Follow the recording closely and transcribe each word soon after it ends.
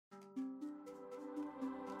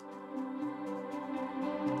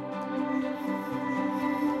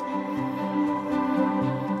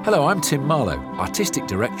Hello, I'm Tim Marlowe, Artistic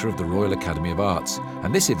Director of the Royal Academy of Arts,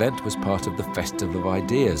 and this event was part of the Festival of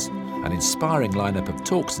Ideas, an inspiring lineup of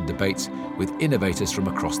talks and debates with innovators from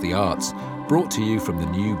across the arts, brought to you from the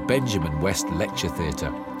new Benjamin West Lecture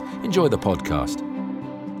Theatre. Enjoy the podcast.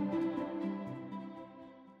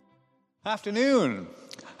 Afternoon.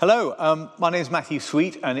 Hello, my name is Matthew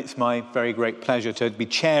Sweet, and it's my very great pleasure to be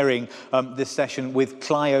chairing this session with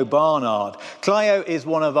Clio Barnard. Clio is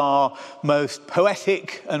one of our most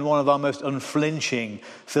poetic and one of our most unflinching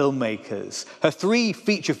filmmakers. Her 3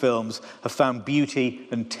 feature films have found beauty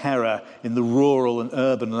and terror in the rural and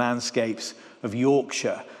urban landscapes of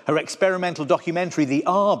Yorkshire. Her experimental documentary, The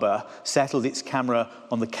Arbour, settled its camera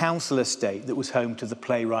on the council estate that was home to the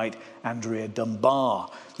playwright Andrea Dunbar.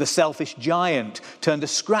 The Selfish Giant turned a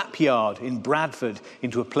scrapyard in Bradford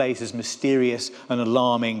into a place as mysterious and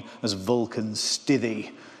alarming as Vulcan's Stithy.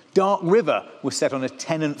 Dark River was set on a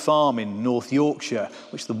tenant farm in North Yorkshire,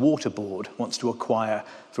 which the Water Board wants to acquire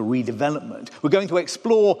for redevelopment. We're going to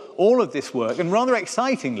explore all of this work, and rather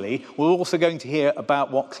excitingly, we're also going to hear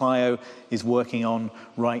about what Clio is working on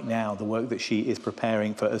right now, the work that she is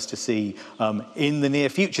preparing for us to see in the near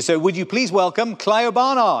future. So would you please welcome Clio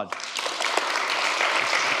Barnard.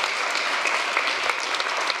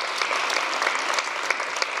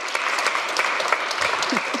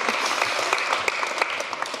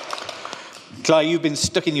 Clio, you've been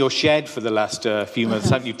stuck in your shed for the last few months,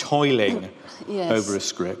 haven't you, toiling Yes. over a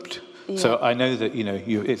script? Yeah. So I know that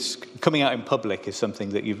it's coming out in public is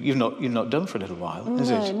something that you've not done for a little while,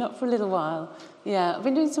 is it? No, not for a little while. Yeah, I've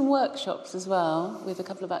been doing some workshops as well with a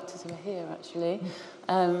couple of actors who are here, actually.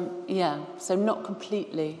 So not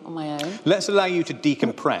completely on my own. Let's allow you to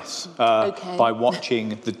decompress Okay. by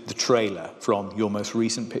watching the trailer from your most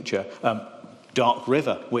recent picture, Dark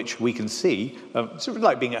River, which we can see. It's sort of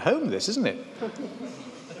like being at home, this, isn't it?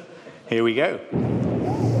 Here we go.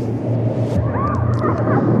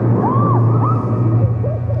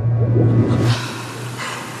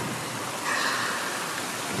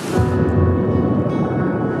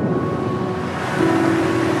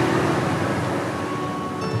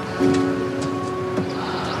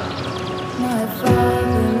 My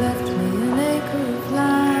father left me an acre of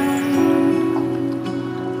land.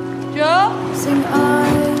 Joe? Sing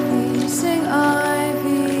ivy, sing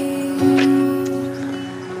ivy.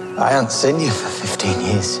 I haven't seen you for 15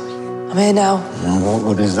 years. I'm here now.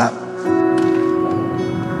 What is that?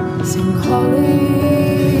 Sing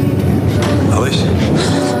holly, Alice?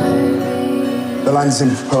 ivy. The land's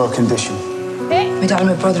in poor condition. My dad and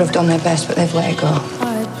my brother have done their best, but they've let it go.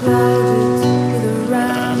 I played it with a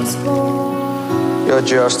ram's horn. Your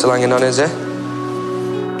Joe still hanging on, is it?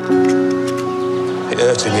 It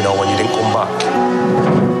hurt him, when you didn't come back.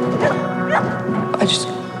 I just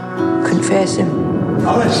couldn't face him.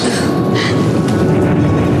 Alice!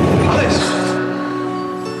 Alice!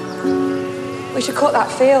 We should cut that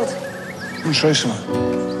field. I'll show you something.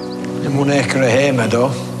 In 1 acre of hay meadow,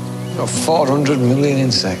 got 400 million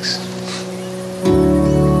insects.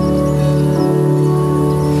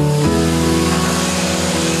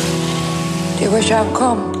 Do you wish I'd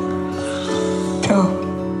come? Joe.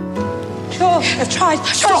 Sure, I've tried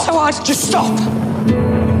so hard. Just stop!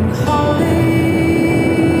 Holly,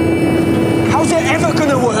 How's it ever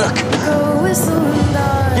gonna work? go whistle and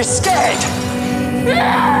I You're scared?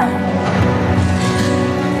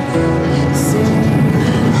 sing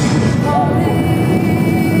holly,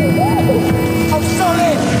 I'm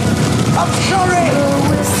sorry! I'm sorry! go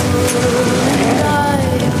whistle and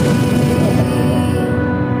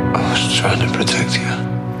I was trying to protect you. I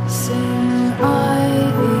sing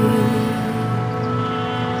ivy.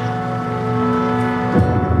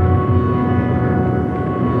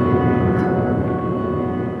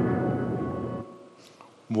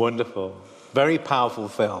 Wonderful. Very powerful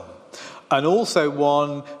film. And also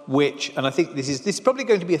one which, and I think this is probably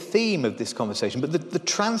going to be a theme of this conversation, but the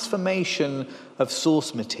transformation of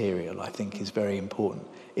source material, I think, is very important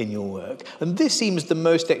in your work. And this seems the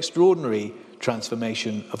most extraordinary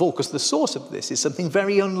transformation of all, because the source of this is something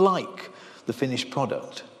very unlike the finished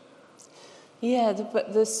product. Yeah,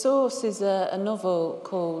 the source is a novel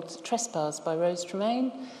called Trespass by Rose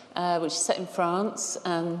Tremaine, which is set in France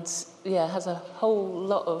and has a whole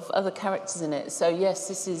lot of other characters in it. So yes,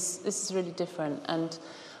 this is really different, and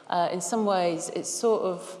in some ways it's sort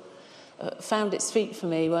of found its feet for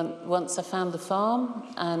me once I found the farm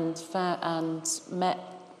and met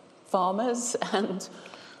farmers. And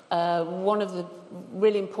one of the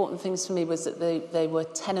really important things for me was that they were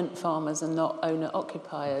tenant farmers and not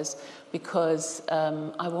owner-occupiers, because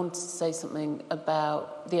I wanted to say something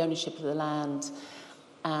about the ownership of the land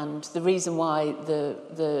And the reason why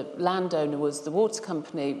the landowner was the water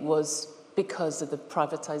company was because of the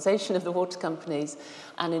privatisation of the water companies,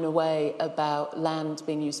 and in a way about land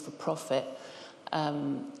being used for profit.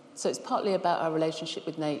 So it's partly about our relationship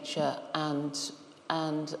with nature and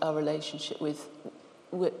our relationship with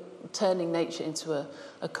turning nature into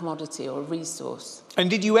a commodity or a resource. And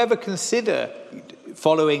did you ever consider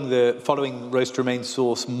following Roast Romain's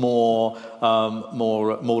source more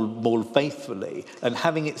faithfully and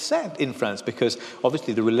having it set in France? Because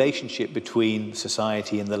obviously the relationship between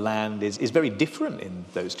society and the land is very different in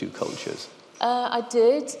those two cultures. I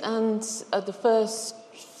did, and the first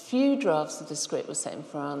few drafts of the script were set in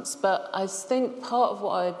France, but I think part of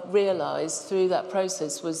what I realised through that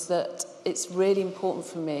process was that it's really important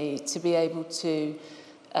for me to be able to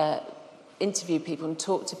interview people and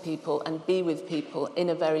talk to people and be with people in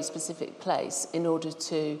a very specific place in order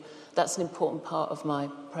to... That's an important part of my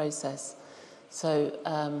process. So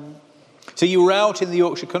you were out in the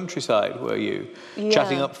Yorkshire countryside, were you? Yeah.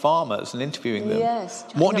 Chatting up farmers and interviewing them? Yes.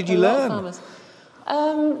 What did you learn?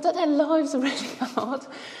 That their lives are really hard,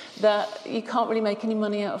 that you can't really make any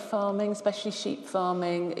money out of farming, especially sheep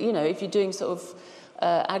farming. You know, if you're doing sort of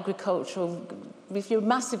agricultural, if you're a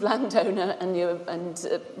massive landowner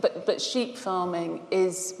but sheep farming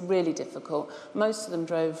is really difficult. Most of them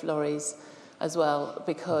drove lorries as well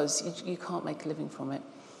because you can't make a living from it.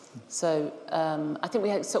 So I think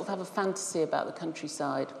we sort of have a fantasy about the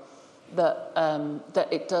countryside that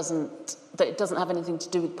it doesn't have anything to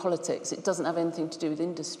do with politics. It doesn't have anything to do with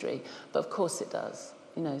industry, but of course it does.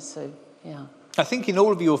 You know, so yeah. I think in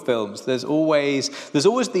all of your films, there's always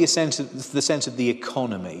the sense of the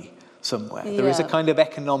economy somewhere. Yeah. There is a kind of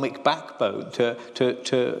economic backbone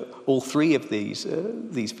to all three of these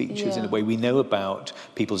features. In a way, we know about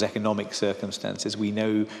people's economic circumstances. We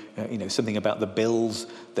know something about the bills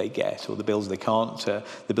they get or the bills they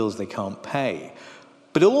can't pay.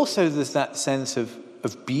 But also there's that sense of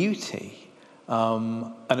beauty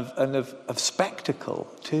and of spectacle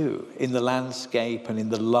too in the landscape and in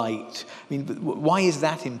the light. I mean, why is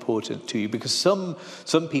that important to you? Because some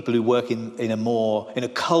people who work in a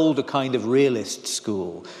colder kind of realist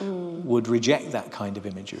school would reject that kind of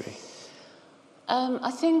imagery.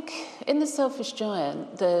 I think in The Selfish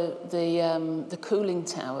Giant, the cooling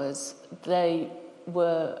towers, they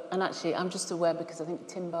were, and actually I'm just aware because I think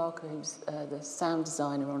Tim Barker, who's the sound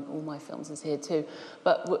designer on all my films, is here too,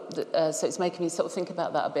 but so it's making me sort of think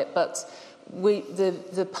about that a bit. But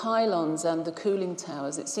the pylons and the cooling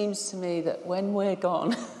towers, it seems to me that when we're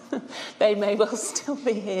gone they may well still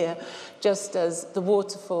be here, just as the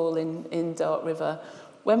waterfall in Dark River,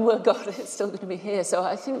 when we're gone it's still going to be here. So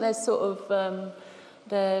I think there's sort of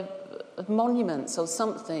they're monuments or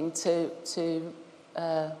something to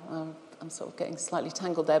I'm sort of getting slightly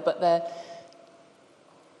tangled there, but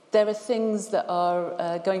there are things that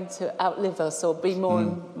are going to outlive us or be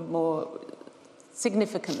more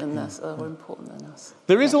significant than us or important than us.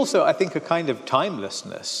 There is also, I think, a kind of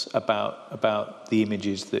timelessness about the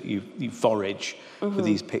images that you forage for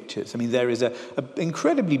these pictures. I mean, there is an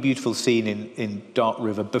incredibly beautiful scene in Dark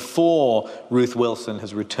River before Ruth Wilson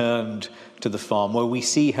has returned to the farm, where we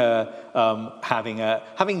see her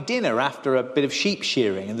having dinner after a bit of sheep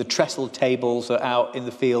shearing, and the trestle tables are out in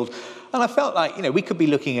the field. And I felt like, we could be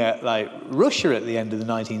looking at like Russia at the end of the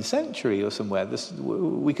 19th century or somewhere.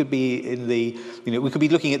 We could be we could be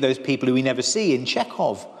looking at those people who we never see in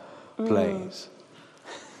Chekhov plays.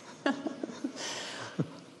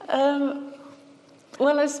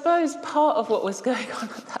 Well, I suppose part of what was going on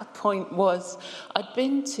at that point was I'd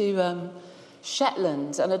been to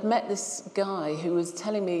Shetland, and I'd met this guy who was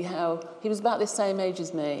telling me how he was about the same age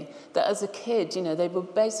as me, that as a kid, they were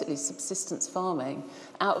basically subsistence farming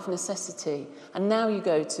out of necessity. And now you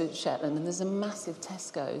go to Shetland and there's a massive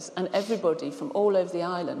Tesco's, and everybody from all over the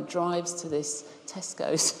island drives to this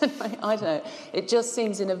Tesco's. I don't know, it just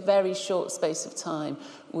seems in a very short space of time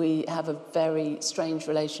we have a very strange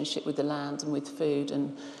relationship with the land and with food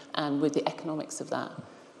and with the economics of that.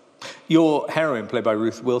 Your heroine, played by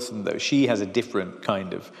Ruth Wilson, though, she has a different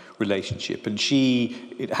kind of relationship, and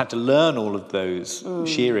she had to learn all of those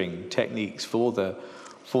shearing techniques for the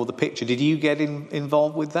picture. Did you get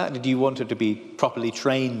involved with that? Did you want her to be properly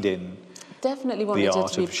trained in Definitely wanted the her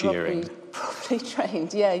art to be of shearing? properly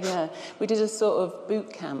trained, yeah. We did a sort of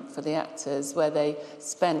boot camp for the actors where they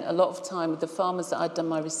spent a lot of time with the farmers that I'd done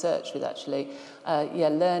my research with, actually,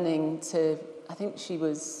 learning to, I think she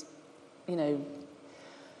was,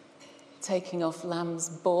 taking off lamb's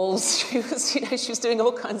balls. She was doing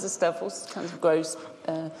all kinds of stuff, all kinds of gross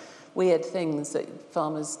weird things that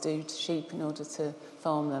farmers do to sheep in order to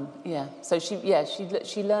farm them. Yeah. So she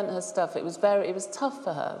learnt her stuff. It was tough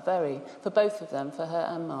for her, for both of them, for her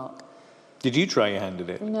and Mark. Did you try your hand at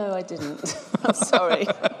it? No, I didn't. I'm sorry.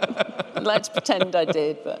 I'd like to pretend I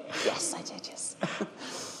did, but yes, I did, yes.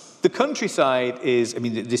 The countryside is,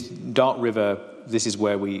 this Dart River, this is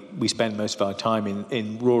where we spend most of our time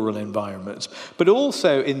in rural environments, but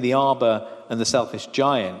also in the Arbor and the Selfish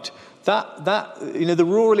Giant. The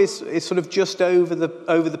rural is sort of just over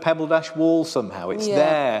the Pebble Dash wall somehow. It's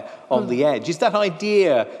there on the edge. Is that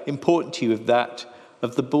idea important to you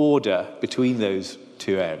of the border between those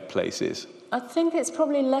two places? I think it's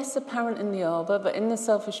probably less apparent in the Arbor, but in the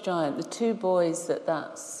Selfish Giant, the two boys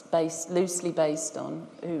that's loosely based on,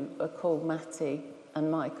 who are called Matty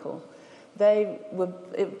and Michael,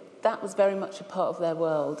 that was very much a part of their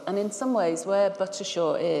world. And in some ways, where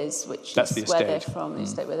Buttershaw is, which that's is where they're from, the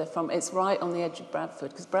estate where they're from, it's right on the edge of Bradford,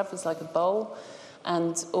 because Bradford's like a bowl,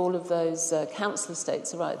 and all of those council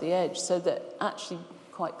estates are right at the edge, so they're actually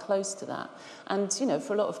quite close to that. And,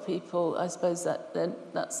 for a lot of people, I suppose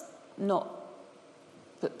that's not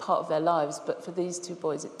part of their lives, but for these two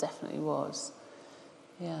boys, it definitely was.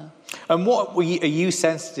 Yeah. And what are you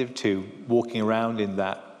sensitive to walking around in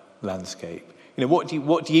that landscape? What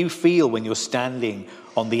do you feel when you're standing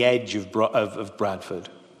on the edge of Bradford?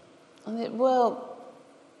 Well,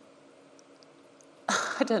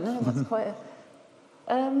 I don't know. That's quite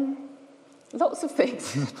lots of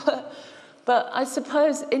things, but I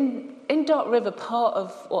suppose in Dart River, part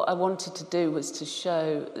of what I wanted to do was to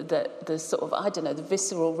show that the sort of the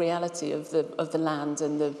visceral reality of the land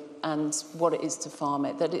and what it is to farm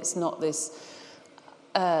it. That it's not this.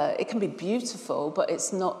 It can be beautiful, but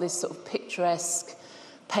it's not this sort of picturesque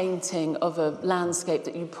painting of a landscape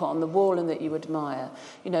that you put on the wall and that you admire.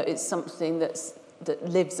 It's something that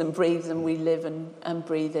lives and breathes, and we live and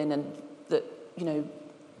breathe in, and that,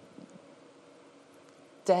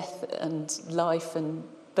 death and life and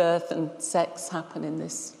birth and sex happen in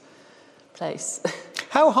this place.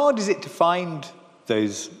 How hard is it to find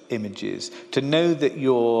those images, to know that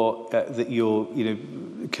you're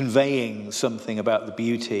conveying something about the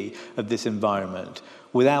beauty of this environment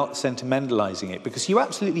without sentimentalizing it? Because you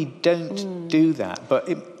absolutely don't do that.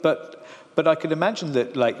 But I could imagine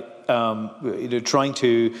that, trying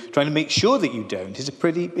to make sure that you don't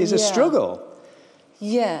is a struggle.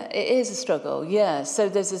 Yeah, it is a struggle. Yeah, so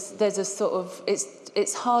there's a sort of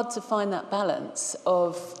it's hard to find that balance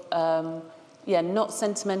of not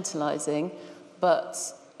sentimentalizing, but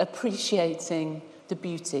appreciating the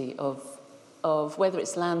beauty of whether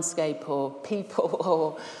it's landscape or people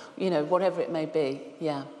or whatever it may be.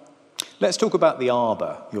 Yeah. Let's talk about The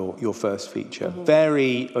Arbor, your first feature. Mm-hmm.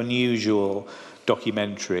 Very unusual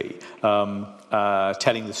documentary,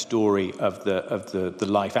 telling the story of the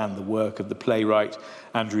life and the work of the playwright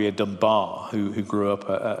Andrea Dunbar, who grew up,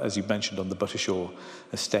 as you mentioned, on the Buttershaw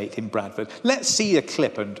estate in Bradford. Let's see a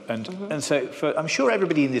clip, and so I'm sure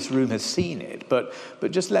everybody in this room has seen it, but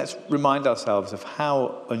just let's remind ourselves of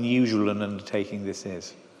how unusual an undertaking this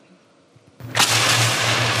is.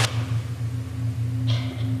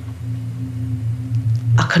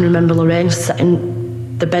 I can remember Lorraine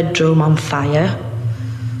setting the bedroom on fire,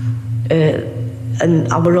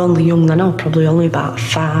 and I were only young then, I was probably only about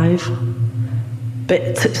 5.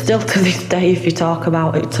 But still to this day, if you talk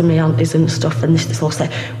about it to me aunties and stuff, and they'll say,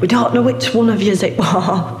 we don't know which one of yous it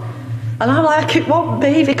was. And I'm like, it won't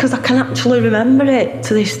be, because I can actually remember it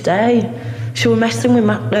to this day. She was messing with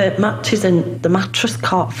matches and the mattress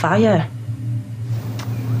caught fire.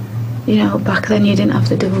 Back then you didn't have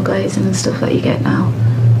the double glazing and stuff that you get now.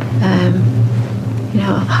 The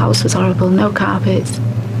house was horrible, no carpets,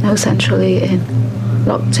 no central heating,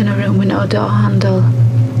 locked in a room with no door handle.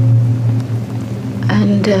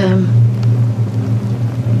 And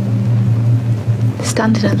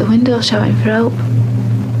standing at the window shouting for help,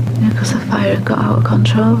 because the fire had got out of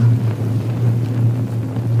control.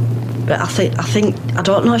 But I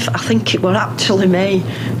think it were actually me.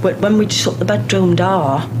 When we shut the bedroom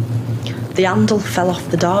door, the handle fell off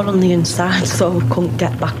the door on the inside, so we couldn't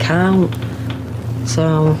get back out.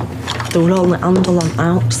 So there were only handle on the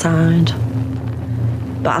outside.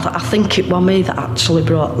 But I think it was me that actually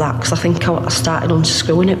brought that, because I think I started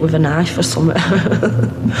unscrewing it with a knife or something.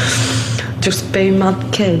 Just being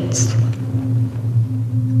mad kids.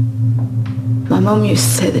 My mum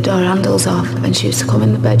used to take the door handles off, and she used to come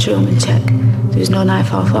in the bedroom and check there was no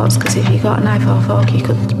knife or forks, because if you got a knife or fork, you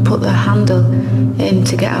could put the handle in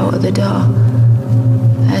to get out of the door.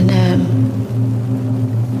 And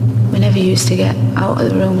we never used to get out of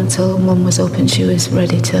the room until Mum was up and she was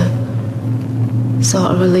ready to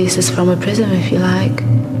sort of release us from a prison, if you like.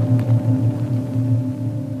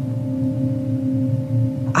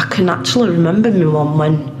 can actually remember my mum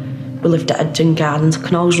when we lived at Edging Gardens. I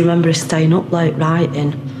can always remember her staying up late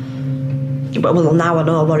writing. Well, now I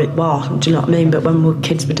know what it was, do you know what I mean? But when we were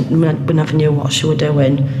kids, we never knew what she was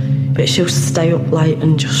doing. But she used to stay up late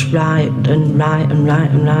and just write and write and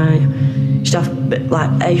write and write. She'd have like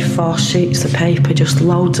A4 sheets of paper, just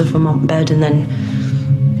loads of them on bed, and then,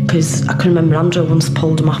 because I can remember Andrew once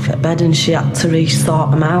pulled them off at bed and she had to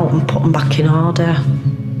re-sort them out and put them back in order.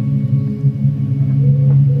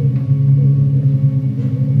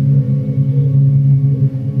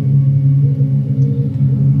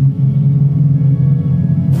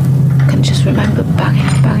 I can just remember banging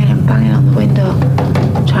and banging and banging on the window,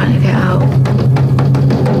 trying to get out.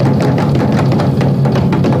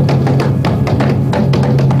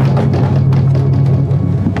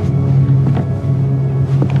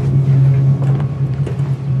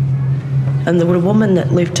 And there were a woman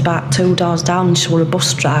that lived about 2 doors down, and she was a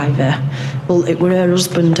bus driver. Well, it were her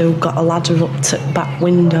husband who got a ladder up to the back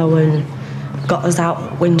window and got us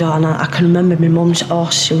out window, and I can remember my mum, she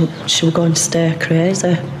was going to stir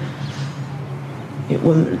crazy. It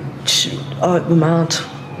was mad.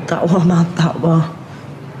 That was mad, that was.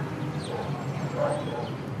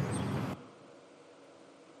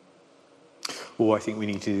 Oh, I think we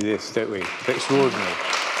need to do this, don't we? It's extraordinary.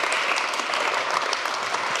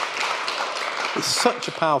 It's such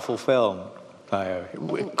a powerful film, Clio.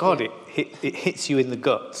 God, it hits you in the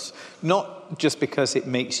guts. Not just because it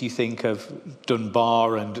makes you think of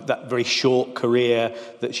Dunbar and that very short career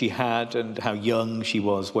that she had and how young she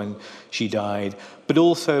was when she died, but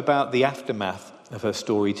also about the aftermath of her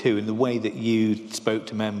story too, and the way that you spoke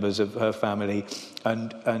to members of her family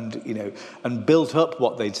and built up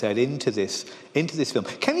what they'd said into this film.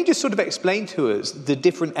 Can you just sort of explain to us the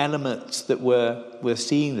different elements that we're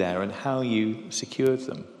seeing there and how you secured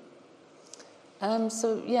them?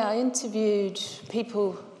 I interviewed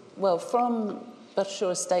people, well, from Buttershaw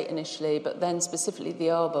Estate initially, but then specifically the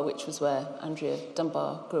Arbor, which was where Andrea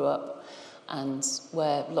Dunbar grew up and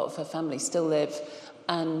where a lot of her family still live.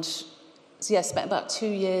 And so, spent about 2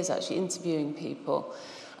 years actually interviewing people.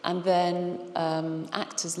 And then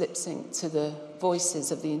actors lip synced to the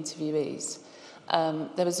voices of the interviewees.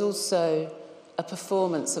 There was also a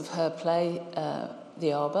performance of her play,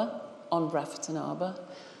 The Arbor, on Brafferton Arbor.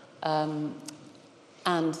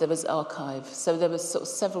 And there was archive. So there was sort of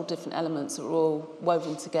several different elements that were all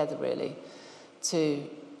woven together, really, to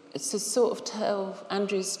sort of tell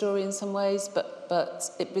Andrea's story in some ways, but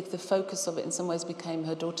with the focus of it in some ways became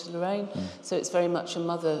her daughter Lorraine. So it's very much a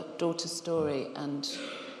mother-daughter story, and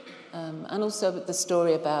also the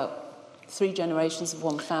story about 3 generations of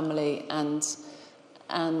one family and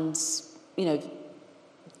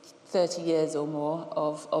 30 years or more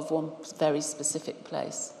of one very specific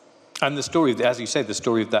place. And the story, as you said, the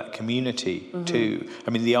story of that community too. I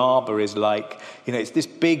mean, the Arbor is like, it's this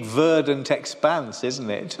big verdant expanse, isn't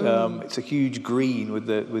it? It's a huge green with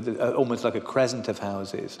almost like a crescent of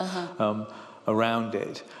houses around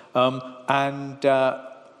it. But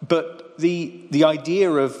the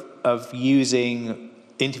idea of using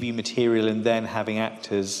interview material and then having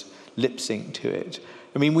actors lip sync to it.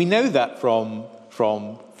 I mean, we know that from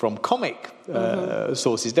comic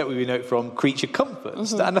sources, don't we? We know it from Creature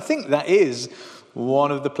Comforts. And I think that is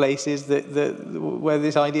one of the places where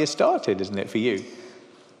this idea started, isn't it, for you?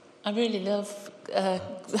 I really love... I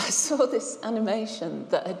saw this animation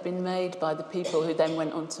that had been made by the people who then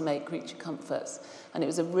went on to make Creature Comforts. And it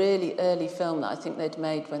was a really early film that I think they'd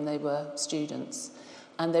made when they were students.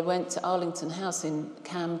 And they went to Arlington House in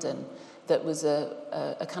Camden that was a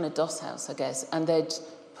kind of DOS house, I guess. And they'd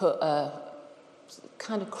put a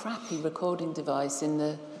kind of crappy recording device in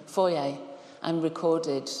the foyer and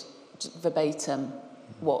recorded verbatim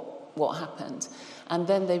what happened. And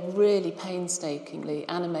then they really painstakingly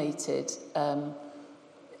animated it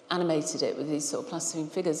with these sort of plasticine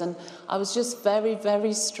figures. And I was just very,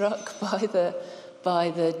 very struck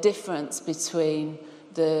by the difference between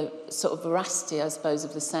the sort of veracity, I suppose,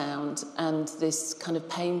 of the sound and this kind of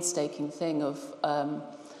painstaking thing of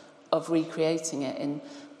recreating it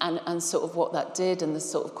and sort of what that did and the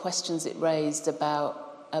sort of questions it raised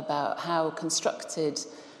about how constructed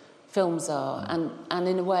films are and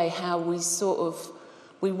in a way how we sort of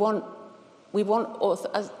we want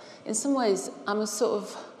in some ways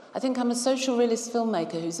I think I'm a social realist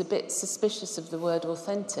filmmaker who's a bit suspicious of the word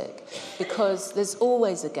authentic because there's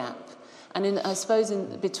always a gap. And I suppose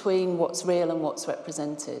in between what's real and what's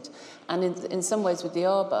represented. And in some ways with The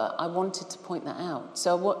Arbor, I wanted to point that out.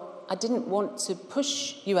 So I didn't want to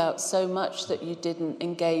push you out so much that you didn't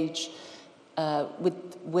engage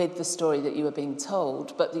with the story that you were being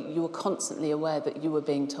told, but that you were constantly aware that you were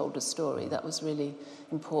being told a story. That was really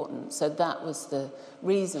important. So that was the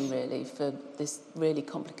reason, really, for this really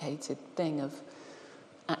complicated thing of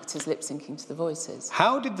actors lip-syncing to the voices.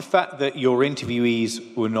 How did the fact that your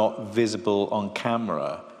interviewees were not visible on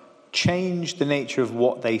camera change the nature of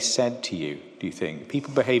what they said to you, do you think?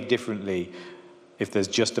 People behave differently if there's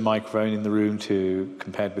just a microphone in the room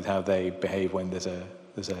compared with how they behave when there's a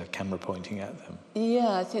camera pointing at them.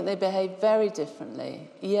 Yeah, I think they behave very differently.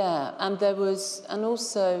 Yeah, and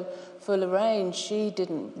also for Lorraine, she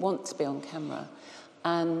didn't want to be on camera.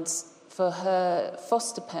 And for her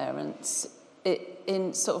foster parents,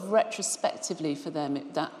 in sort of retrospectively for them,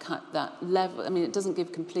 that level, I mean, it doesn't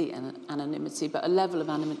give complete anonymity, but a level of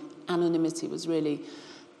anonymity was really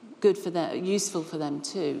good for them, useful for them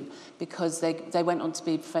too, because they went on to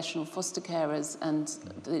be professional foster carers, and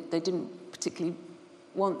they didn't particularly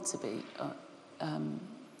want to be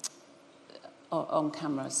on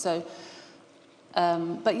camera. So,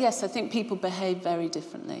 but yes, I think people behave very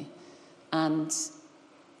differently, and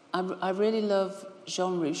I really love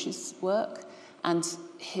Jean Rouche's work, and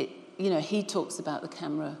he talks about the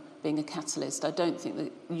camera being a catalyst. I don't think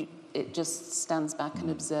that it just stands back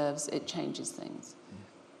and observes; it changes things.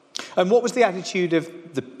 And what was the attitude of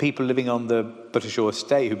the people living on the Buttershaw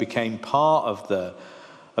estate who became part of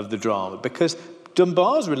the drama? Because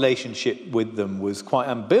Dunbar's relationship with them was quite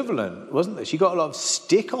ambivalent, wasn't it? She got a lot of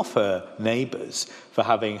stick off her neighbours for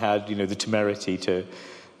having had, the temerity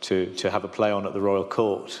to have a play on at the Royal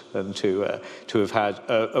Court and to have had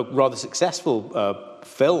a rather successful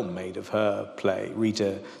film made of her play,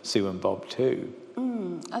 Rita, Sue and Bob too.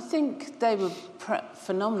 I think they were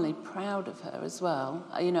phenomenally proud of her as well.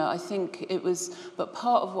 I think it was... But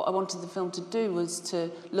part of what I wanted the film to do was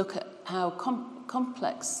to look at how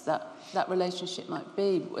complex that relationship might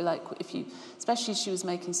be. Like, especially she was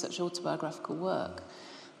making such autobiographical work,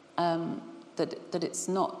 that it's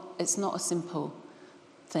not a simple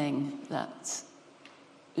thing that,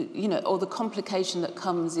 or the complication that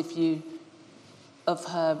comes of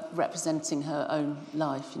her representing her own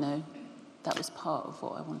life, That was part of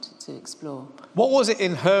what I wanted to explore. What was it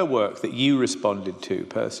in her work that you responded to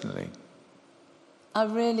personally? I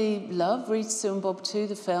really love Rita, Sue and Bob too,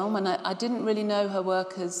 the film, and I didn't really know her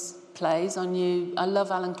work as plays. I love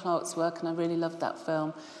Alan Clark's work, and I really loved that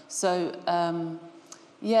film. So,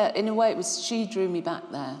 in a way, she drew me back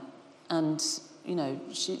there, and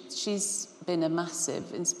she's been a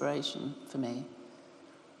massive inspiration for me.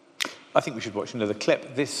 I think we should watch another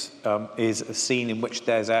clip. This is a scene in which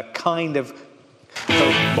there's a kind of...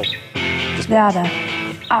 They are there.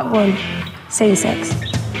 Act 1, scene 6.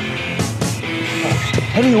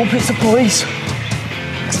 Hurry up, it's the police.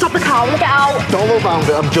 Stop the car, I want to get out. Don't look round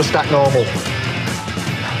it, I'm just that normal.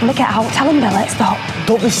 I want to get out. Tell them, Billy, stop.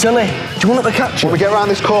 Don't be silly. Do you want to catch you? When we get around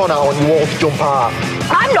this corner, I want you all to jump out.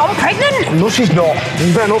 I'm not pregnant. No, she's not.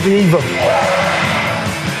 You better not be either.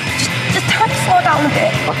 Just try to slow down a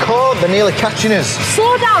bit. I can't, they're nearly catching us.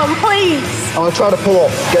 Slow down, please. I'm going to try to pull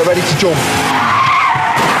up. Get ready to jump.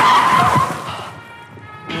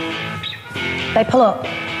 They pull up,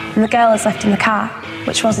 and the girl is left in the car,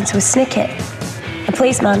 which was into a snicket. The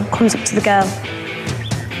policeman comes up to the girl.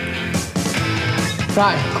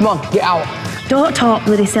 Right, come on, get out. Don't talk,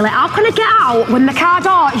 bloody silly. How can I get out when the car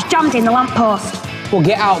door is jammed in the lamppost? Well,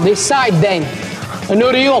 get out this side then. And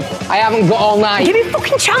hurry up, I haven't got all night. Give me a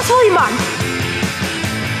fucking chance, will you, man?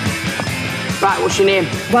 Right, what's your name?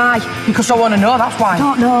 Why? Because I want to know, that's why. I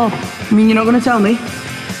don't know. You mean you're not going to tell me?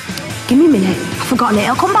 Give me a minute. I've forgotten it.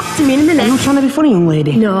 I'll come back to me in a minute. Are you trying to be funny, young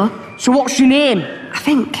lady? No. So what's your name? I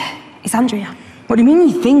think it's Andrea. What do you mean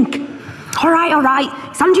you think? All right.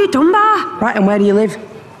 It's Andrea Dunbar. Right, and where do you live?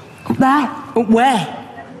 Up there. Up where?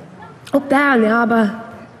 Up there in the harbour.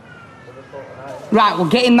 Right, well,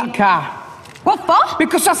 get in that car. What for?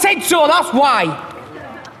 Because I said so, that's why.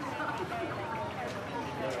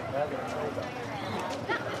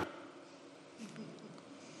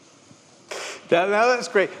 Now that's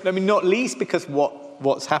great. I mean, not least because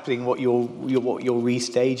what's happening, what you're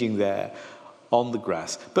restaging there on the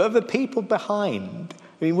grass, but of the people behind.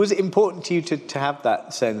 I mean, was it important to you to have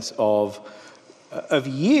that sense of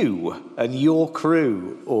you and your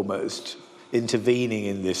crew almost intervening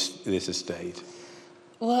in this estate?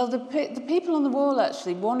 Well, the people on the wall,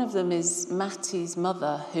 actually, one of them is Mattie's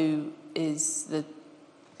mother, who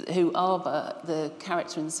Arba, the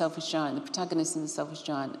character in The Selfish Giant, the protagonist in The Selfish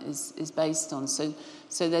Giant, is based on. So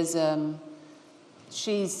there's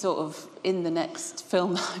she's sort of in the next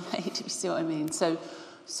film that I made, if you see what I mean. So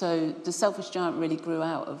The Selfish Giant really grew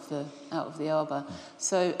out of the Arba.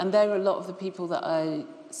 So, and there are a lot of the people that I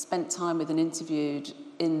spent time with and interviewed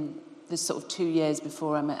in the sort of 2 years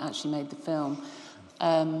before I actually made the film.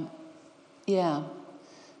 Yeah,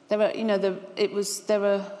 there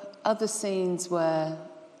were other scenes where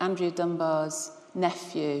Andrea Dunbar's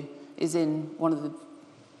nephew is in one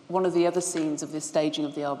of the other scenes of the staging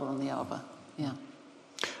of The Arbor on the Arbor. Yeah.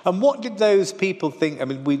 And what did those people think? I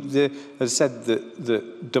mean, as I said,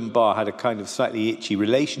 that Dunbar had a kind of slightly itchy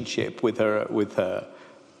relationship with the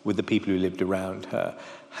people who lived around her.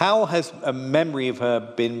 How has a memory of her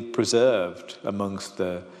been preserved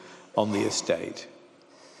on the estate?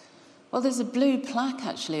 Well, there's a blue plaque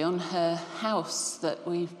actually on her house that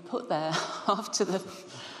we put there after the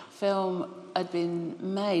film had been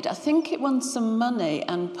made. I think it won some money,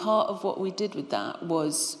 and part of what we did with that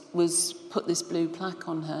was put this blue plaque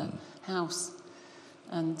on her house.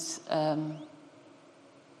 And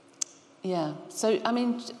yeah, so I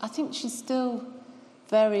mean, I think she's still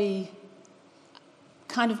very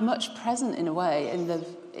kind of much present in a way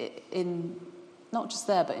in not just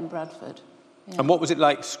there but in Bradford. Yeah. And what was it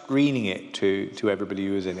like screening it to everybody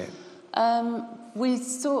who was in it? We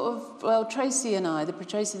sort of, well, Tracy, the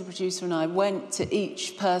producer, and I went to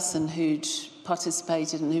each person who'd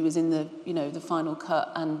participated and who was in the final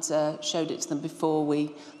cut and showed it to them before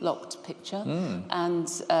we locked picture. And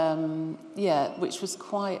which was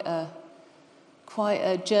quite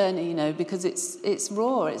a journey, because it's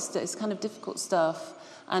raw, it's kind of difficult stuff.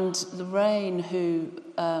 And Lorraine, who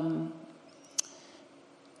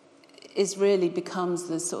becomes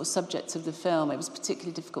the sort of subject of the film. It was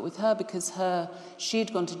particularly difficult with her because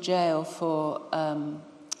she'd gone to jail for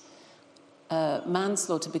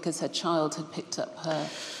manslaughter because her child had picked up her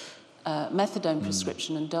methadone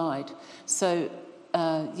prescription and died. So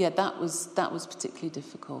that was particularly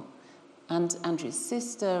difficult. And Andrea's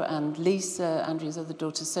sister and Lisa, Andrea's other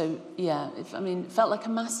daughter. So it felt like a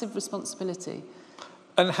massive responsibility.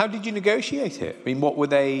 And how did you negotiate it? I mean,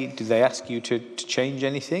 did they ask you to change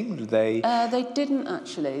anything? Did they? They didn't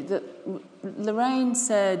actually. Lorraine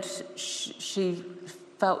said she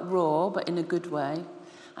felt raw, but in a good way.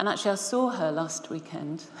 And actually, I saw her last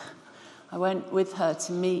weekend. I went with her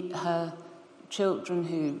to meet her children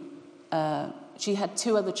she had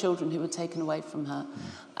 2 other children who were taken away from her.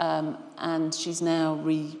 And she's now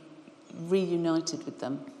reunited with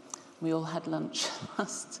them. We all had lunch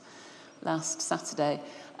last Saturday.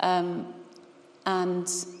 And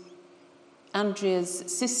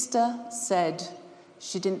Andrea's sister said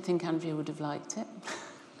she didn't think Andrea would have liked it,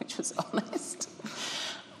 which was honest.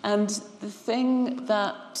 And the thing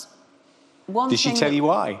that... Did she tell you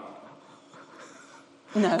why?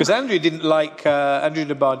 No. Because Andrea didn't like... Andrea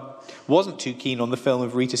Dunbar wasn't too keen on the film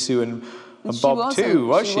of Rita Sue and Bob too,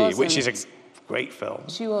 was she? Which is a great film.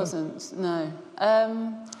 She wasn't, no.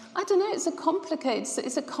 I don't know. It's a complicated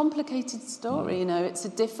story. It's a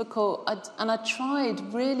difficult. And I tried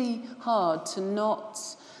really hard to not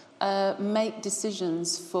make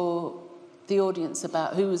decisions for the audience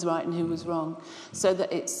about who was right and who was wrong, so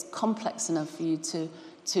that it's complex enough for you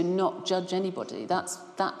to not judge anybody. That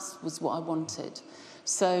was what I wanted.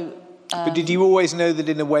 So. But did you always know that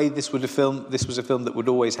in a way this was a film that would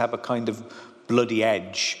always have a kind of bloody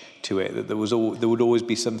edge to it, that there would always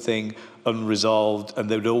be something unresolved,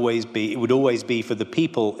 and it would always be for the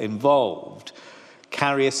people involved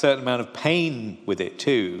carry a certain amount of pain with it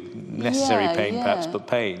too, necessary pain perhaps, but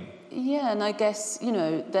pain. Yeah, and I guess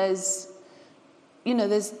there's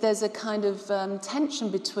a kind of tension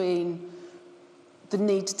between the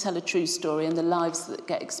need to tell a true story and the lives that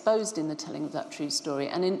get exposed in the telling of that true story.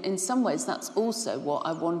 And in some ways, that's also what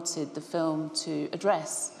I wanted the film to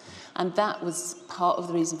address. And that was part of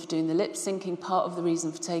the reason for doing the lip syncing, part of the reason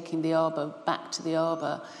for taking the Arbor back to the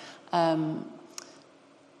Arbor.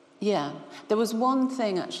 There was one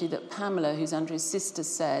thing, actually, that Pamela, who's Andrea's sister,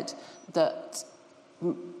 said that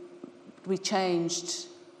we changed.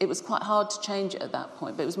 It was quite hard to change it at that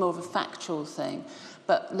point, but it was more of a factual thing.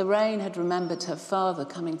 But Lorraine had remembered her father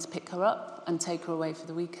coming to pick her up and take her away for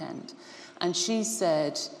the weekend. And she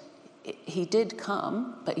said he did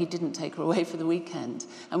come, but he didn't take her away for the weekend.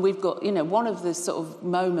 And we've got, one of the sort of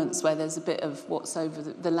moments where there's a bit of what's over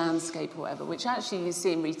the landscape or whatever, which actually you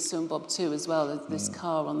see in Rita Sue and Bob too as well, this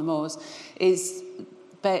car on the moors, is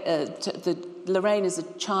Lorraine as a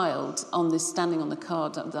child standing on the car,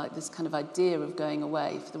 like this kind of idea of going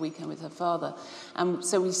away for the weekend with her father. And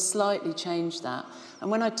so we slightly changed that. And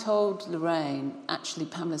when I told Lorraine, actually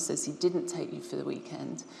Pamela says he didn't take you for the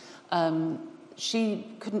weekend, she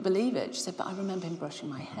couldn't believe it. She said, but I remember him brushing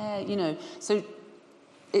my hair, So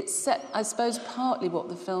it's set, I suppose partly what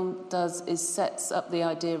the film does is sets up the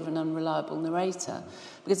idea of an unreliable narrator.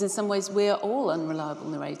 Because in some ways we are all unreliable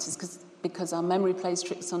narrators, because because our memory plays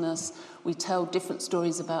tricks on us. We tell different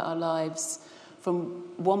stories about our lives from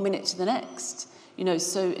 1 minute to the next. You know,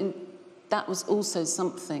 so that was also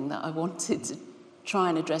something that I wanted to try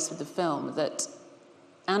and address with the film, that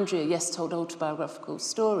Andrea, yes, told autobiographical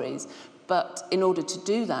stories, but in order to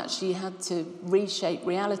do that, she had to reshape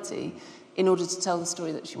reality in order to tell the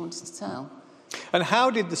story that she wanted to tell. And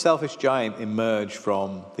how did The Selfish Giant emerge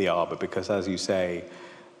from The Arbor? Because, as you say,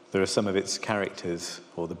 there are some of its characters,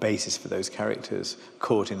 or the basis for those characters,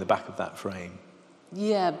 caught in the back of that frame.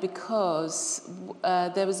 Yeah, because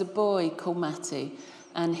there was a boy called Matty,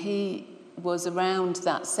 and he was around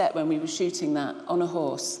that set when we were shooting that on a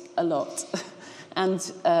horse a lot. And,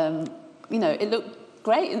 you know, it looked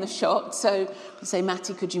great in the shot, so we say,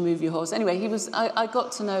 Matty, could you move your horse? Anyway, I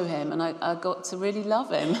got to know him, and I got to really love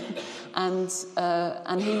him. And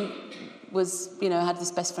he was, you know, had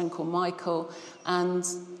this best friend called Michael, and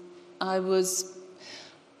I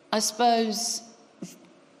suppose,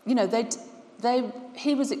 you know,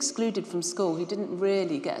 he was excluded from school. He didn't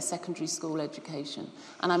really get a secondary school education.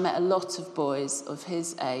 And I met a lot of boys of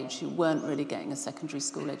his age who weren't really getting a secondary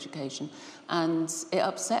school education. And it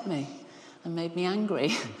upset me and made me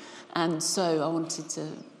angry. And so I wanted to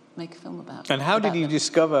make a film about it. And how did you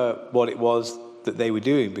discover what it was that they were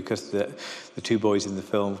doing? Because the two boys in the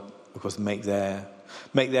film, of course, make their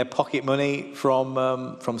pocket money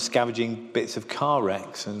from scavenging bits of car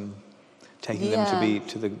wrecks and taking them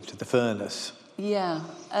to the furnace. Yeah.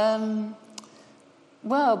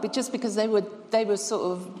 Well, just because they were sort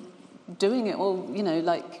of doing it all, you know,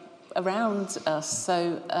 like around us.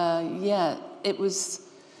 So yeah, it was.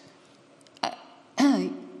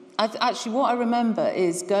 Actually, what I remember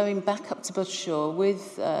is going back up to Buttershaw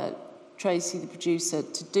with Tracy, the producer,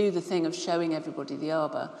 to do the thing of showing everybody the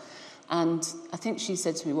Arbor. And I think she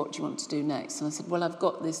said to me, what do you want to do next? And I said, well, I've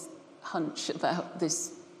got this hunch about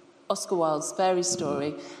this Oscar Wilde's fairy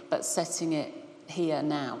story, but setting it here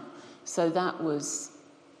now. So that was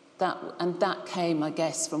that, and that came, I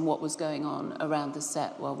guess, from what was going on around the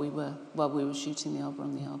set while we were shooting The Arbor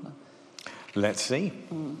on the Arbor. Let's see.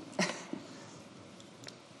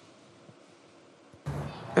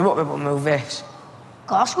 We won't be able to move this. Of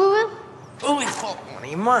course we will. Holy fuck, man, are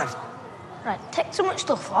you mad? Right, take some much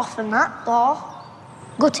stuff off and that door.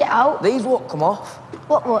 Gut it out. These won't come off.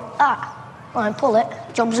 What, that? Fine, pull it.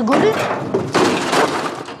 Job's a good one.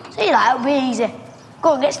 See that, it'll be easy.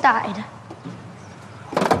 Go and get started.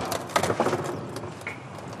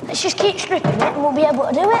 Let's just keep stripping it and we'll be able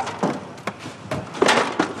to do it.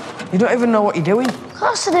 You don't even know what you're doing. Of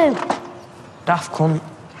course I do. Daft cunt.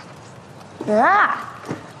 Nah.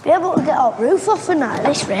 Be able to get our roof off and that at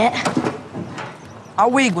this rate. How are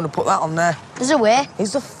we going to put that on there? There's a way.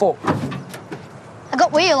 He's the fuck. I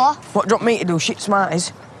got wheel off. What do you want me to do, shit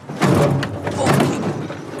smarties? Fucking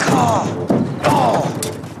car! Oh!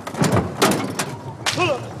 Pull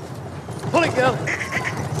up! Pull it, girl!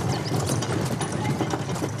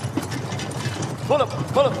 Pull up!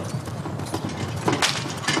 Pull up!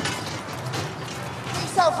 Get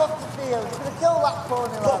yourself off the field. You're going to kill that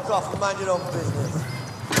pony. Fuck off and mind your own business.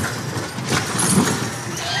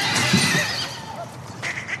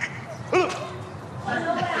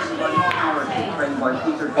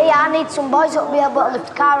 Hey, I need some boys that'll be able to lift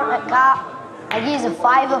the car at the cart. I'll use a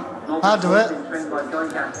 £5. I'll do it.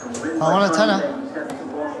 I want a tenner.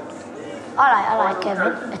 All right,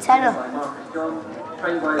 Kevin. A tenner.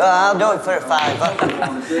 I'll do it for a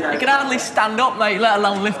 £5. You can hardly stand up, mate, let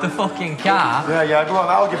alone lift the fucking car. Yeah, go on,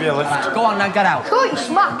 I'll give you a lift. Go on now, get out. Shut your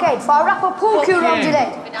smackhead before I wrap a pool cue around your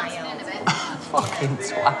head. Fucking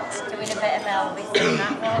twat. Doing a bit of Elvis in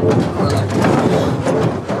that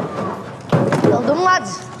Well done,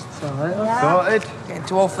 lads. Sorted. Getting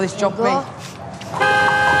too old for this job, mate.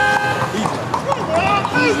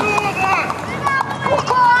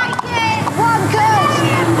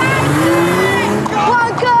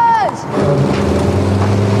 Wankers!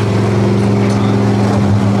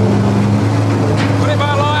 Put it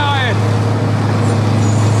back like iron.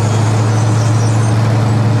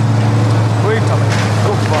 Where are you, Tommy?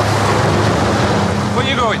 Where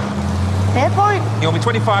you going? Fair point. You owe me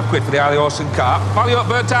 25 quid for the Harley Horse and car. Value up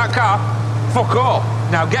burnt out car? Fuck off.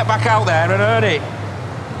 Now get back out there and earn it.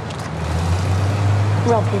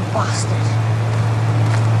 Robbie bastard.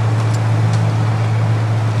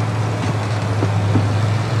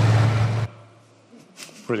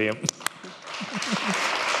 Brilliant.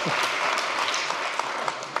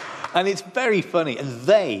 And it's very funny, and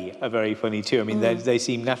they are very funny too. I mean, they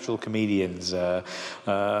seem natural comedians,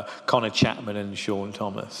 Connor Chapman and Sean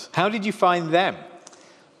Thomas. How did you find them?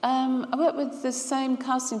 I worked with the same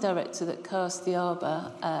casting director that cast The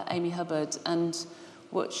Arbor, Amy Hubbard, and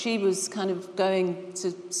what she was kind of going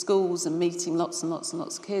to schools and meeting lots and lots and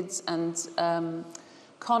lots of kids. And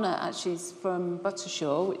Connor actually is from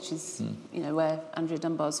Buttershaw, which is, where Andrea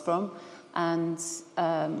Dunbar's from. And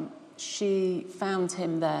she found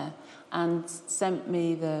him there and sent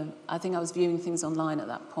me I think I was viewing things online at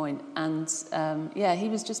that point. And he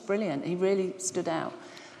was just brilliant. He really stood out.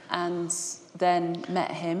 And then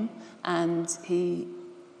met him, and he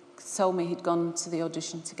told me he'd gone to the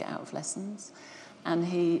audition to get out of lessons. And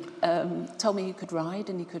he told me he could ride,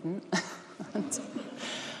 and he couldn't.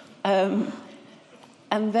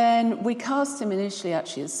 And then we cast him initially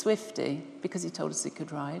actually as Swifty, because he told us he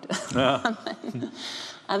could ride.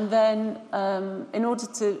 And then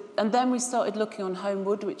we started looking on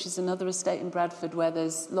Homewood, which is another estate in Bradford where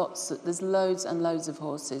there's loads and loads of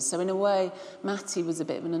horses. So in a way, Matty was a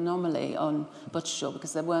bit of an anomaly on Buttershaw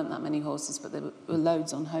because there weren't that many horses, but there were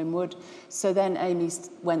loads on Homewood. So then Amy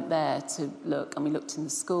went there to look, and we looked in the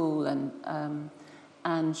school,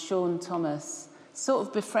 and Sean Thomas sort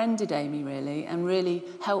of befriended Amy, really, and really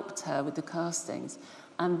helped her with the castings.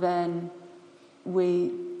 And then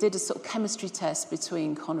we did a sort of chemistry test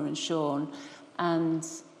between Connor and Sean, and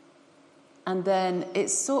then it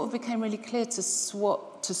sort of became really clear to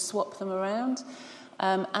swap them around.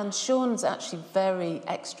 And Sean's actually very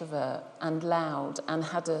extrovert and loud and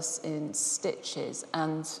had us in stitches,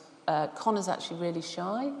 and Connor's actually really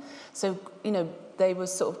shy. So, they were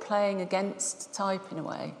sort of playing against type in a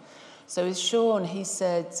way. So with Sean, he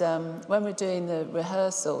said, when we're doing the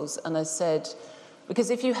rehearsals, and I said, because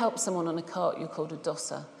if you help someone on a cart, you're called a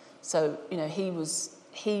dosser. So, he was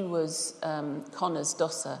Connor's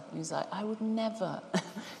dosser. And he was like, I would never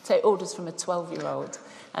take orders from a 12-year-old.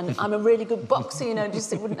 And I'm a really good boxer,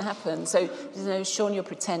 just it wouldn't happen. So, Sean, you're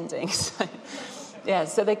pretending.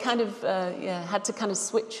 So they kind of, had to kind of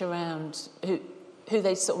switch around who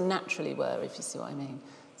they sort of naturally were, if you see what I mean.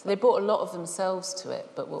 So they brought a lot of themselves to it,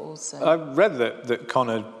 but were also... I read that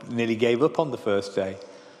Connor nearly gave up on the first day.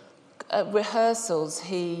 At rehearsals,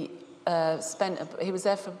 he was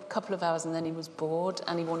there for a couple of hours and then he was bored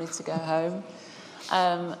and he wanted to go home.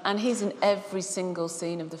 And he's in every single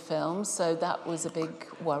scene of the film, so that was a big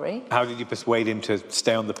worry. How did you persuade him to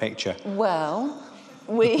stay on the picture? Well,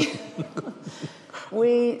 we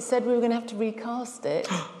said we were going to have to recast it,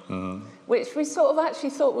 which we sort of actually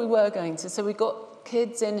thought we were going to. So we got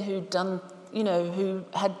kids in who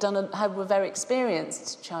were very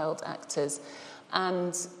experienced child actors,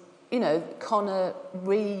 and Connor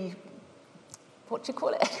what do you call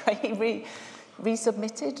it anyway? He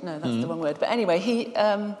resubmitted. No, that's the wrong word. But anyway, he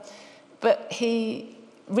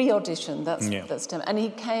re-auditioned. That's the term. And he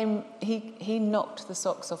came. He knocked the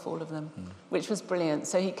socks off all of them, which was brilliant.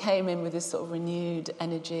 So he came in with this sort of renewed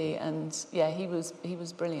energy, and he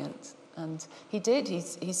was brilliant. And he did.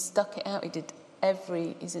 He stuck it out.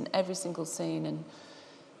 He's in every single scene, and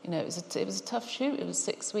it was a tough shoot. It was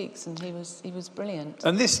 6 weeks, and he was brilliant.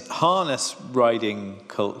 And this harness riding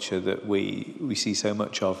culture that we see so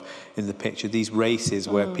much of in the picture, these races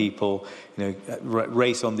where people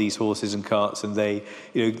race on these horses and carts, and they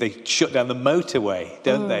shut down the motorway,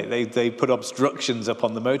 don't they? They put obstructions up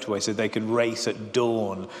on the motorway so they can race at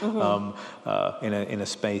dawn in a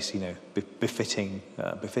space befitting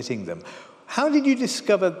them. How did you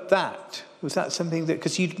discover that? Was that something that,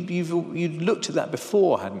 because you'd looked at that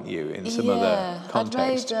before, hadn't you, in some other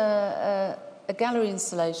context? I'd made a gallery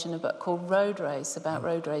installation called Road Race, about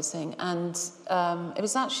road racing, and it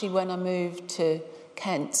was actually when I moved to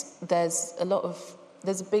Kent. There's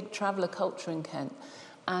a big traveller culture in Kent,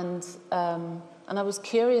 and I was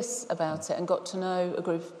curious about it and got to know a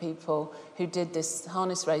group of people who did this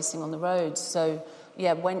harness racing on the roads. So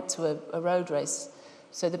went to a road race.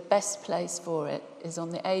 So the best place for it is on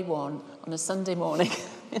the A1 on a Sunday morning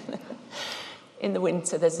in the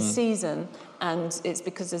winter. There's a season, and it's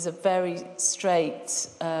because there's a very straight,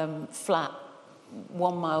 flat,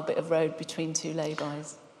 1 mile bit of road between two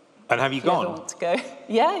lay-bys. And have you gone? I want to go.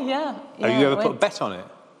 Yeah. Have you ever put a bet on it?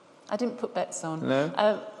 I didn't put bets on.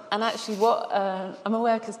 No? And actually, I'm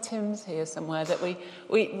aware, because Tim's here somewhere, that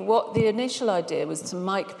what the initial idea was to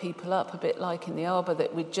mic people up, a bit like in the Arbor,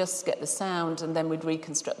 that we'd just get the sound and then we'd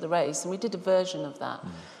reconstruct the race. And we did a version of that.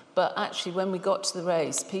 But actually, when we got to the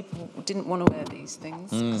race, people didn't want to wear these things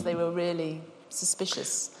because they were really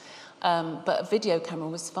suspicious. But a video camera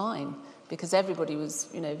was fine, because everybody was,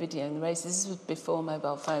 videoing the races. This was before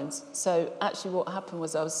mobile phones. So actually what happened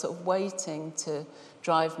was I was sort of waiting to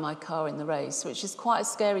drive my car in the race, which is quite a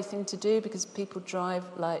scary thing to do because people drive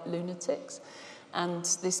like lunatics. And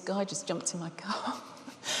this guy just jumped in my car.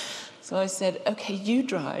 So I said, OK, you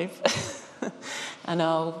drive, and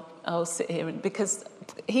I'll sit here. And because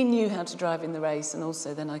he knew how to drive in the race, and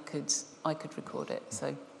also then I could record it.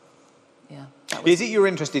 So, yeah. Is it your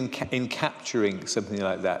interest in capturing something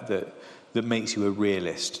like that makes you a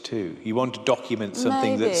realist too? You want to document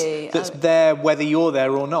something that's there, whether you're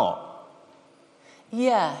there or not.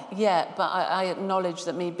 Yeah, but I acknowledge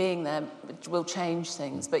that me being there will change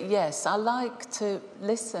things. But yes, I like to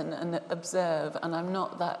listen and observe, and I'm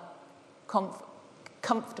not that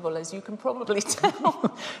comfortable, as you can probably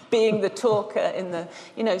tell, being the talker in the,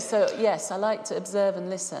 so yes, I like to observe and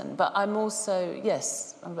listen, but I'm also,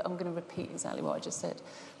 I'm going to repeat exactly what I just said,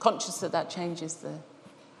 conscious that changes the...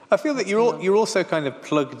 I feel that you're also kind of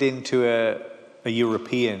plugged into a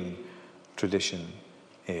European tradition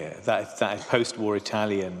here, that post-war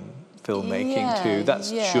Italian filmmaking too. That's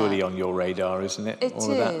surely on your radar, isn't it?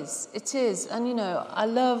 It is. And, I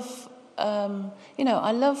love...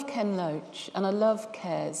 I love Ken Loach and I love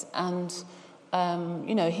Kes, and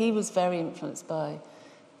he was very influenced by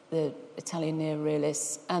the Italian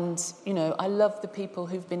neorealists, and I love the people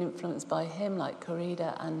who've been influenced by him, like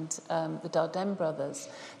Corrida and the Dardenne brothers.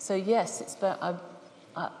 So yes,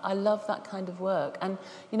 I love that kind of work, and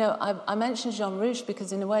I mentioned Jean Rouch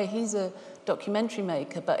because in a way he's a documentary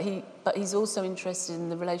maker, but he's also interested in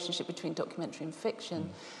the relationship between documentary and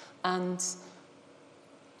fiction, and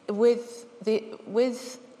with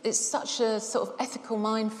it's such a sort of ethical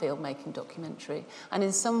minefield making documentary, and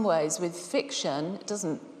in some ways with fiction it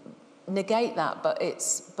doesn't negate that, but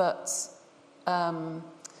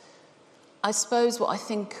I suppose what I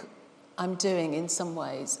think I'm doing in some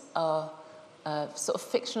ways are sort of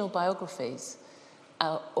fictional biographies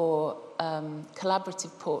or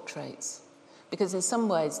collaborative portraits, because in some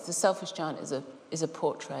ways The Selfish Giant is a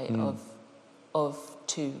portrait of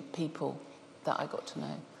two people that I got to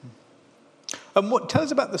know. And tell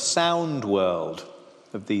us about the sound world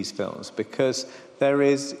of these films, because there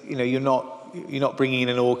is, you're not bringing in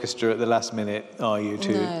an orchestra at the last minute, are you,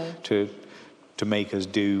 to make us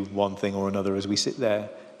do one thing or another as we sit there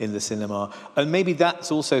in the cinema? And maybe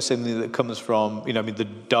that's also something that comes from, the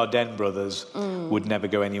Dardenne brothers would never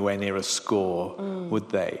go anywhere near a score, would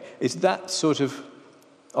they? Is that sort of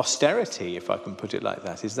austerity, if I can put it like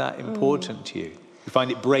that, is that important to you? You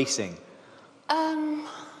find it bracing?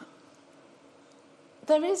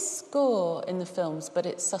 There is score in the films, but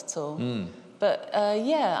it's subtle. But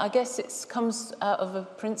I guess it comes out of a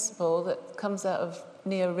principle that comes out of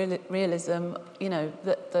neo-realism,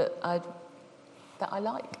 that I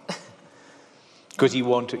like. Because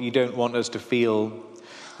you don't want us to feel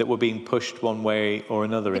that we're being pushed one way or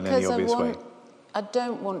another in any obvious way. I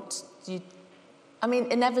don't want you. I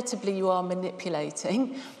mean, inevitably you are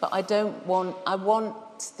manipulating, but I want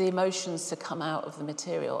the emotions to come out of the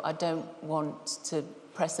material. I don't want to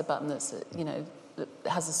press a button that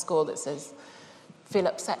has a score that says, feel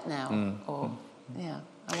upset now,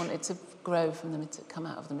 I want it to grow to come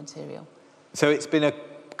out of the material. So it's been a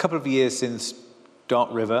couple of years since Dark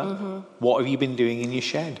River. What have you been doing in your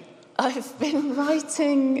shed? I've been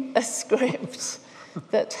writing a script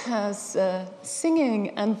that has singing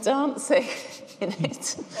and dancing in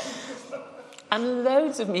it, and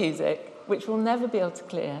loads of music, which we'll never be able to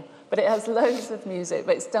clear. But it has loads of music,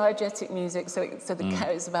 but it's diegetic music, so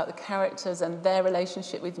it's about the characters and their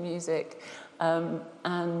relationship with music. And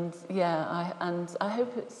I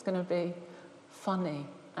hope it's going to be funny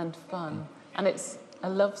and fun. And it's a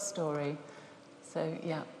love story, so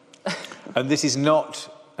yeah. And this is not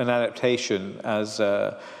an adaptation as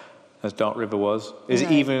Dark River was?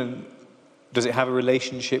 Does it have a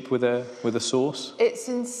relationship with a source? It's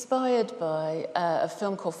inspired by a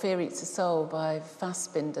film called Fear Eats a Soul by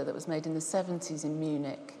Fassbinder that was made in the 70s in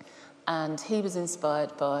Munich. And he was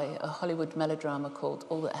inspired by a Hollywood melodrama called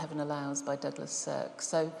All That Heaven Allows by Douglas Sirk.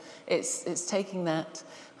 So it's taking that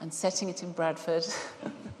and setting it in Bradford.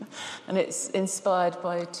 And it's inspired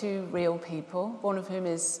by two real people, one of whom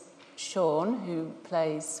is Sean, who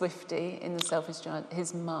plays Swifty in The Selfish Giant,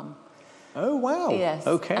 his mum. Oh, wow. Yes.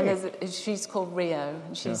 Okay. And she's called Rio,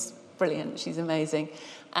 and she's brilliant. She's amazing.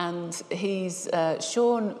 And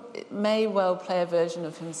Sean may well play a version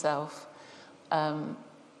of himself.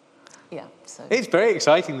 So. It's very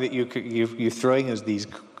exciting that you're throwing us these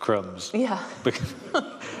crumbs. Yeah.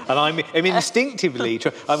 And I mean, instinctively,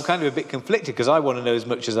 I'm kind of a bit conflicted because I want to know as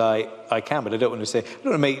much as I can, but I don't want to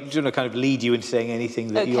kind of lead you into saying anything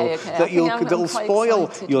that that'll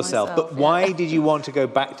spoil yourself. Myself, but why did you want to go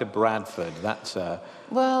back to Bradford? That's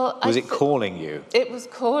was it calling you? It was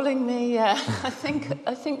calling me. Yeah, I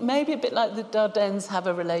think maybe a bit like the Dardennes have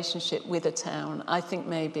a relationship with a town. I think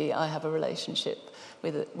maybe I have a relationship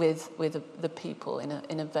with the people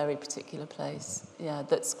in a very particular place. Yeah,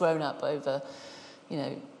 that's grown up over,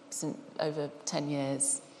 over 10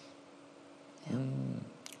 years. Yeah.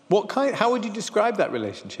 How would you describe that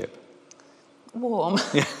relationship? Warm.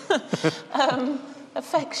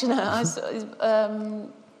 Affectionate.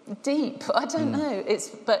 Deep. I don't know. It's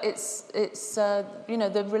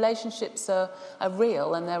the relationships are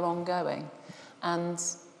real and they're ongoing, and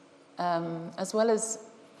as well as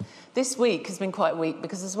this week has been quite a week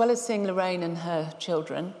because as well as seeing Lorraine and her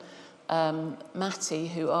children, Matty,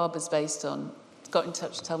 who Arbor's based on, got in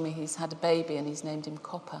touch to tell me he's had a baby and he's named him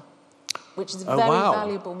Copper, which is a very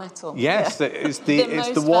valuable metal. Yes, yeah. it's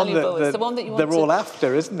the one that you want they're all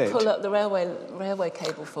after, isn't it? Pull up the railway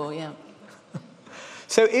cable for, yeah.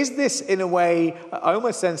 So is this, in a way, I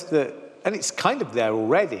almost sense that, and it's kind of there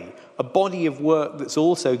already, a body of work that's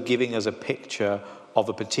also giving us a picture of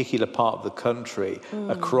a particular part of the country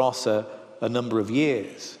across a number of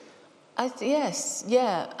years? Yes,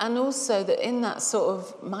 yeah. And also that in that sort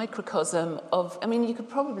of microcosm of, I mean, you could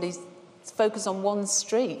probably focus on one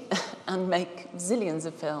street and make zillions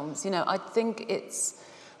of films. You know, I don't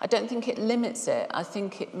think it limits it. I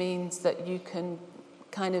think it means that you can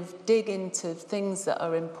kind of dig into things that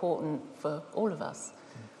are important for all of us.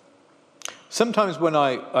 Sometimes when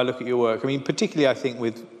I look at your work, I mean, particularly I think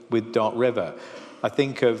with Dark River, I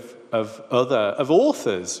think of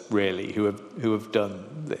authors really who have done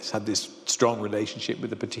this, had this strong relationship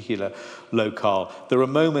with a particular locale. There are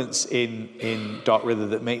moments in Dark River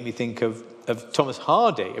that make me think of Thomas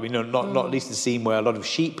Hardy. I mean, not least the scene where a lot of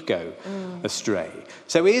sheep go astray.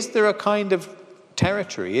 So is there a kind of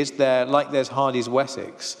territory? Is there, like there's Hardy's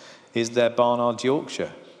Wessex, is there Barnard's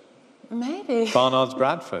Yorkshire? Maybe. Barnard's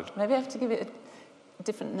Bradford? Maybe I have to give it a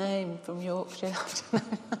different name from Yorkshire. I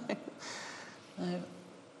don't know. No.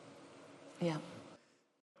 Yeah.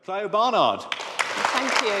 Clio Barnard.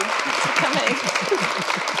 Thank you. Thanks for coming.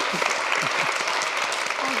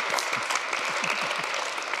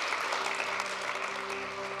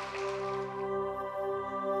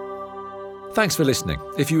 Thanks for listening.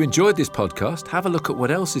 If you enjoyed this podcast, have a look at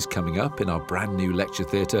what else is coming up in our brand new lecture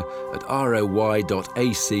theatre at roy.ac/what's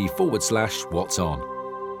on.